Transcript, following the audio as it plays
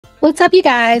What's up, you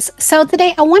guys? So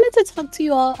today I wanted to talk to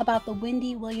you all about the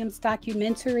Wendy Williams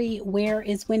documentary, Where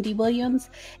is Wendy Williams?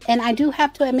 And I do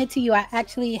have to admit to you, I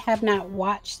actually have not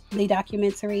watched the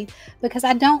documentary because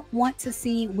I don't want to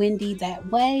see Wendy that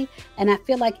way. And I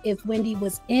feel like if Wendy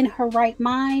was in her right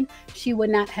mind, she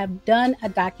would not have done a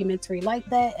documentary like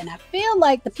that. And I feel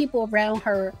like the people around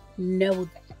her know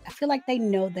that. I feel like they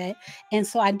know that. And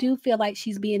so I do feel like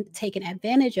she's being taken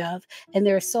advantage of, and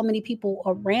there are so many people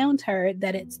around her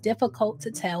that it's difficult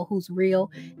to tell who's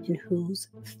real and who's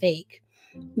fake.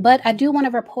 But I do want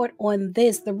to report on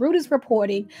this. The Root is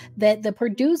reporting that the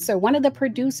producer, one of the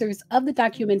producers of the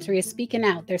documentary, is speaking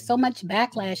out. There's so much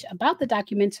backlash about the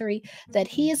documentary that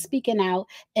he is speaking out,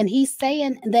 and he's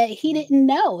saying that he didn't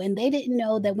know and they didn't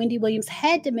know that Wendy Williams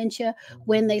had dementia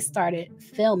when they started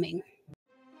filming.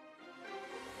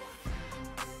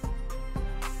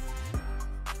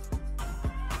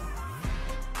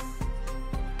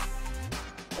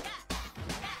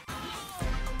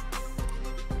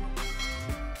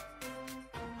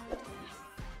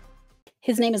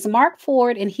 His name is Mark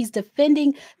Ford, and he's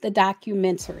defending the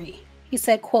documentary. He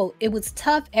said, quote, "It was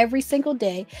tough every single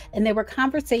day, and there were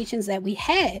conversations that we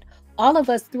had, all of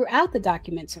us, throughout the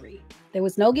documentary. There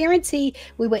was no guarantee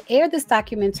we would air this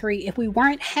documentary if we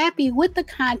weren't happy with the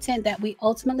content that we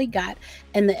ultimately got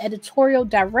and the editorial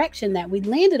direction that we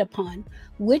landed upon,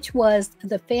 which was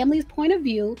the family's point of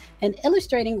view and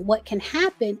illustrating what can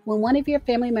happen when one of your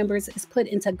family members is put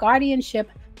into guardianship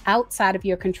outside of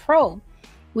your control.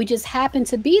 We just happened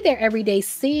to be there every day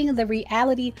seeing the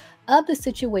reality of the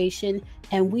situation,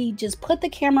 and we just put the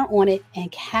camera on it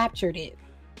and captured it."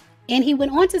 And he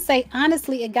went on to say,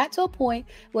 honestly, it got to a point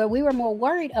where we were more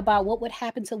worried about what would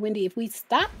happen to Wendy if we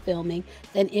stopped filming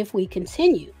than if we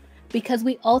continued, because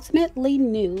we ultimately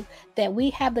knew that we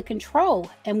have the control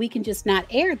and we can just not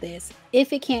air this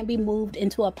if it can't be moved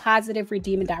into a positive,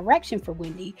 redeeming direction for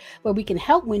Wendy, where we can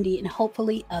help Wendy and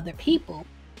hopefully other people.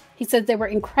 He says there were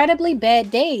incredibly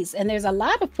bad days, and there's a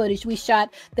lot of footage we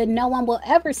shot that no one will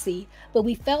ever see, but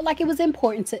we felt like it was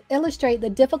important to illustrate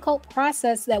the difficult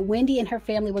process that Wendy and her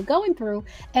family were going through,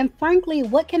 and frankly,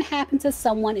 what can happen to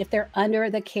someone if they're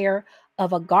under the care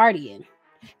of a guardian.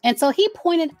 And so he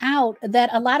pointed out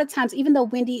that a lot of times, even though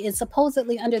Wendy is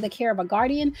supposedly under the care of a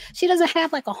guardian, she doesn't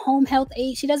have like a home health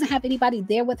aide. She doesn't have anybody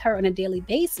there with her on a daily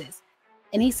basis.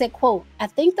 And he said, quote, "I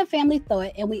think the family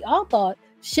thought, and we all thought,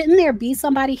 shouldn't there be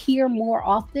somebody here more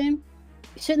often?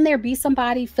 Shouldn't there be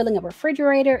somebody filling a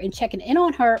refrigerator and checking in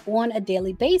on her on a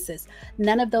daily basis?"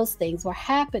 None of those things were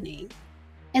happening.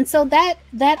 And so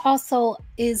that also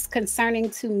is concerning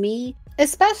to me,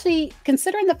 especially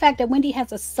considering the fact that Wendy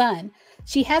has a son.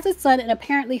 She has a son, and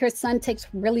apparently her son takes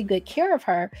really good care of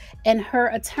her. And her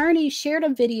attorney shared a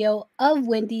video of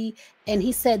Wendy, and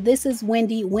he said, "This is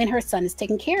Wendy when her son is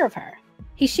taking care of her."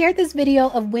 He shared this video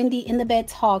of Wendy in the bed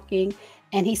talking,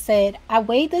 and he said, "I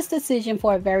weighed this decision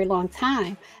for a very long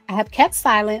time. I have kept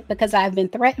silent because I have been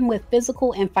threatened with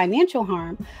physical and financial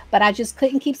harm, but I just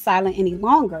couldn't keep silent any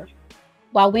longer.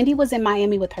 While Wendy was in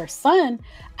Miami with her son,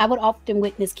 I would often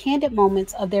witness candid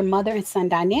moments of their mother and son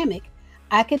dynamic.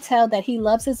 I could tell that he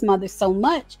loves his mother so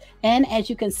much, and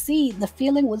as you can see, the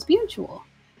feeling was mutual.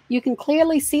 You can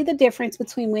clearly see the difference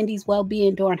between Wendy's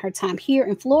well-being during her time here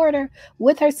in Florida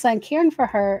with her son caring for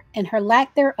her and her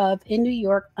lack thereof in New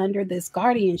York under this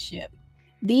guardianship.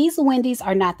 These Wendy's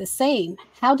are not the same.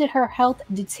 How did her health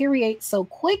deteriorate so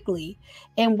quickly?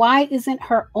 And why isn't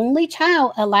her only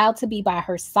child allowed to be by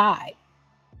her side?"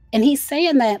 And he's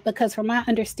saying that because, from my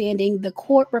understanding, the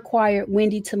court required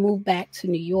Wendy to move back to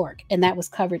New York, and that was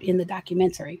covered in the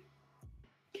documentary.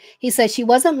 He said she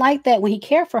wasn't like that when he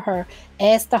cared for her,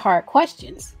 asked the hard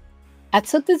questions. "I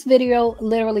took this video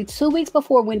literally 2 weeks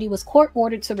before Wendy was court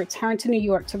ordered to return to New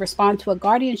York to respond to a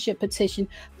guardianship petition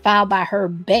filed by her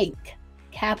bank,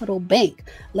 Capital Bank.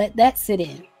 Let that sit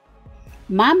in.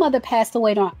 My mother passed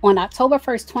away on October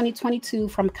 1st, 2022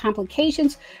 from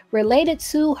complications related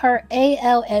to her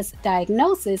ALS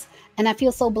diagnosis, and I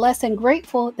feel so blessed and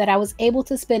grateful that I was able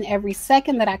to spend every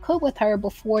second that I could with her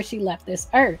before she left this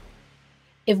earth.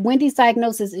 If Wendy's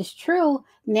diagnosis is true,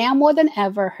 now more than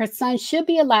ever, her son should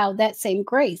be allowed that same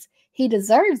grace. He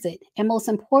deserves it. And most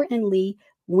importantly,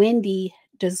 Wendy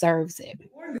deserves it."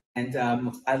 And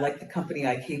I like the company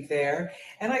I keep there,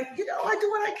 and I do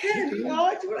what I can.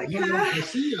 I do what I can. I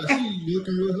see you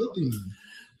looking real healthy now.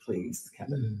 Please,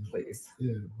 Kevin, please.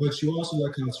 Yeah, but you also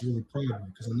like how it's really private,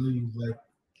 because I know you like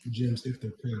gyms if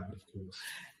they're private, of course.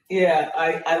 Yeah,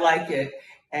 I like it,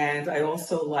 and I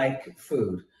also like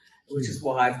food, which is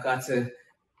why I've got to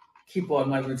keep on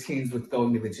my routines with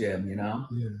going to the gym. Yeah,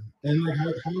 and like how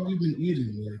have you been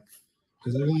eating? Like,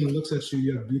 Because everyone looks at you,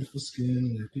 you have beautiful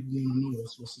skin, and people want to know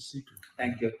what's the secret.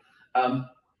 Thank you.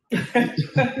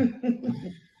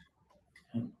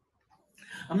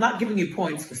 I'm not giving you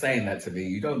points for saying that to me.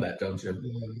 You know that, don't you?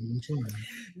 Yeah, I'm trying.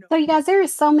 So, you guys, there are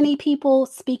so many people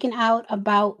speaking out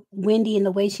about Wendy and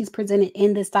the way she's presented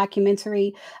in this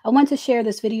documentary. I want to share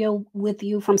this video with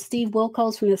you from Steve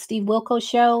Wilkos from the Steve Wilkos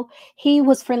Show. He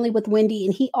was friendly with Wendy,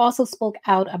 and he also spoke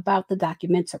out about the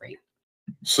documentary.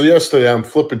 So yesterday I'm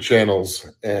flipping channels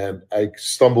and I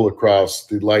stumble across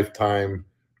the Lifetime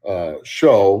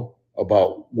show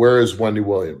about Where is Wendy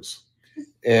Williams?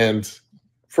 And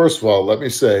first of all, let me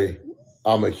say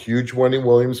I'm a huge Wendy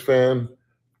Williams fan.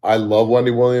 I love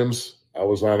Wendy Williams. I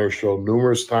was on her show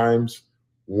numerous times.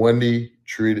 Wendy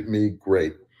treated me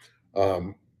great.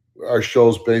 Our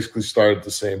shows basically started at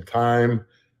the same time.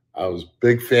 I was a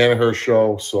big fan of her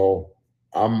show, so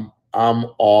I'm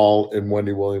all in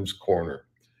Wendy Williams' corner.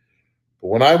 But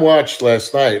when I watched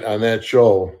last night on that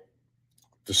show,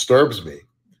 disturbs me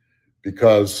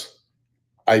because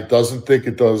I doesn't think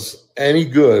it does any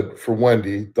good for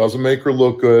Wendy. Doesn't make her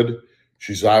look good.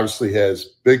 She's obviously has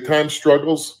big time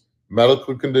struggles,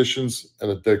 medical conditions,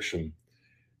 and addiction.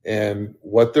 And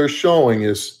what they're showing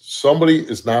is somebody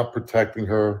is not protecting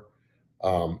her.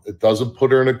 It doesn't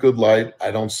put her in a good light.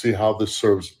 I don't see how this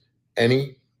serves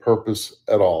any purpose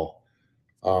at all.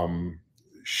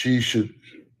 She should,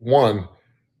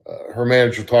 her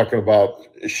manager talking about,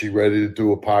 is she ready to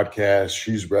do a podcast?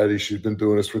 She's ready. She's been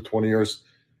doing this for 20 years.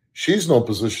 She's no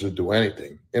position to do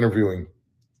anything. Interviewing,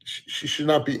 she should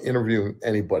not be interviewing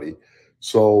anybody.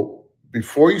 So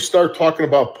before you start talking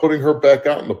about putting her back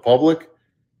out in the public,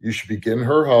 you should be getting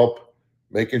her help,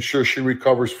 making sure she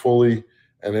recovers fully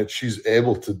and that she's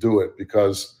able to do it.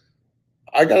 Because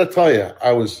I got to tell you,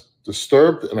 I was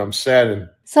disturbed and I'm saddened.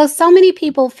 So many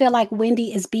people feel like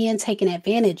Wendy is being taken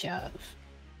advantage of.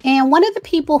 And one of the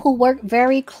people who worked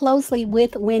very closely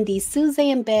with Wendy,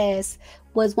 Suzanne Bass,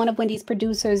 was one of Wendy's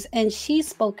producers, and she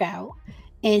spoke out.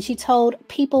 And she told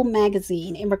People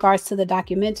magazine in regards to the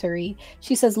documentary,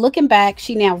 she says, looking back,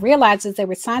 she now realizes there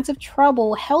were signs of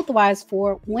trouble health-wise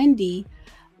for Wendy.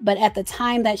 But at the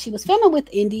time that she was filming with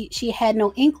Indy, she had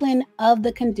no inkling of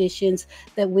the conditions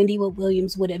that Wendy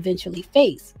Williams would eventually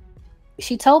face.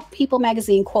 She told People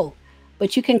magazine, quote,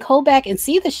 but you can go back and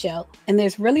see the show, and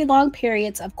there's really long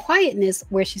periods of quietness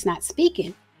where she's not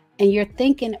speaking, and you're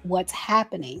thinking what's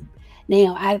happening.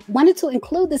 Now, I wanted to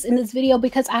include this in this video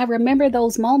because I remember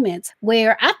those moments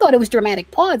where I thought it was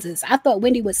dramatic pauses. I thought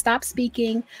Wendy would stop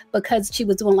speaking because she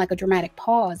was doing like a dramatic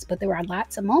pause, but there were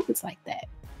lots of moments like that.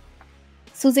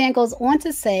 Suzanne goes on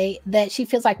to say that she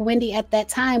feels like Wendy at that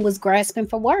time was grasping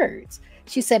for words.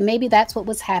 She said maybe that's what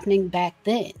was happening back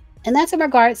then. And that's in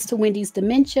regards to Wendy's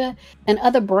dementia and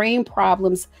other brain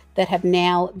problems that have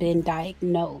now been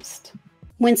diagnosed.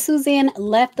 When Suzanne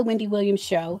left the Wendy Williams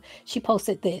show, she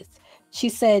posted this. She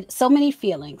said, so many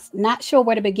feelings, not sure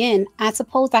where to begin. I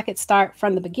suppose I could start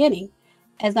from the beginning,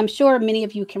 as I'm sure many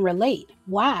of you can relate.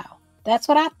 Wow, that's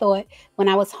what I thought when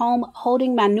I was home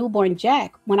holding my newborn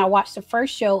Jack when I watched the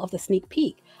first show of the sneak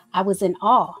peek. I was in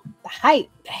awe. The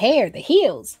height, the hair, the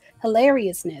heels,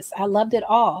 hilariousness. I loved it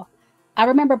all. I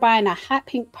remember buying a hot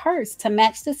pink purse to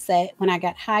match the set when I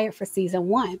got hired for season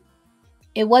 1.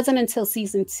 It wasn't until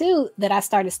season 2 that I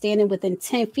started standing within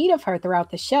 10 feet of her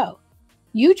throughout the show.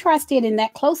 You try standing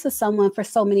that close to someone for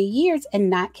so many years and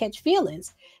not catch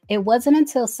feelings. It wasn't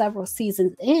until several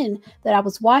seasons in that I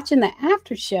was watching the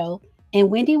after show and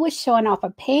Wendy was showing off a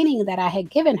painting that I had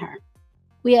given her.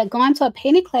 We had gone to a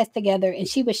painting class together and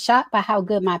she was shocked by how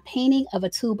good my painting of a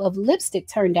tube of lipstick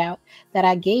turned out that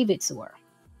I gave it to her.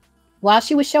 While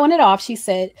she was showing it off, she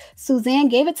said, Suzanne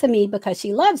gave it to me because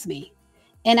she loves me.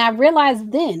 And I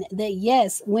realized then that,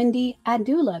 yes, Wendy, I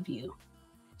do love you.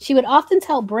 She would often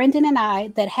tell Brendan and I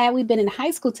that had we been in high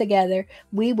school together,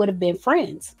 we would have been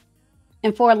friends.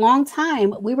 And for a long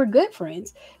time, we were good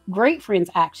friends, great friends,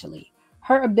 actually.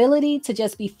 Her ability to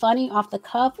just be funny off the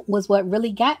cuff was what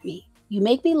really got me. You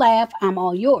make me laugh, I'm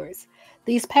all yours.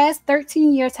 These past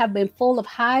 13 years have been full of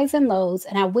highs and lows,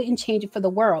 and I wouldn't change it for the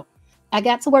world. I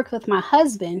got to work with my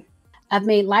husband. I've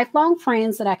made lifelong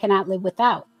friends that I cannot live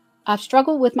without. I've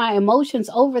struggled with my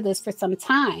emotions over this for some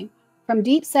time. From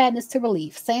deep sadness to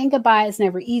relief, saying goodbye is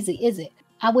never easy, is it?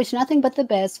 I wish nothing but the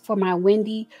best for my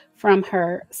Wendy, from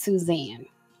her, Suzanne.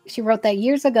 She wrote that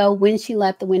years ago when she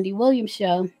left the Wendy Williams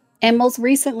show. And most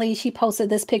recently, she posted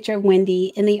this picture of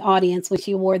Wendy in the audience when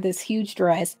she wore this huge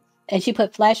dress. And she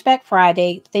put Flashback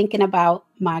Friday, thinking about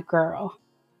my girl.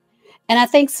 And I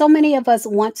think so many of us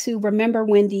want to remember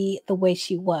Wendy the way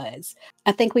she was.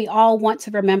 I think we all want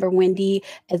to remember Wendy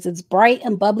as this bright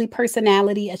and bubbly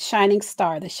personality, a shining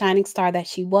star, the shining star that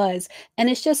she was. And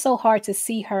it's just so hard to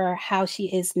see her how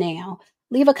she is now.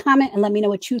 Leave a comment and let me know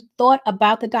what you thought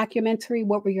about the documentary.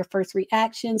 What were your first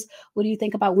reactions? What do you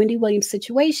think about Wendy Williams'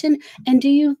 situation? And do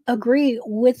you agree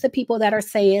with the people that are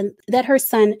saying that her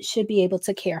son should be able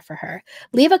to care for her?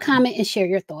 Leave a comment and share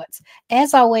your thoughts.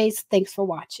 As always, thanks for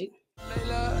watching.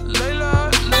 Layla,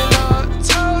 Layla, Layla,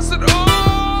 tells it all.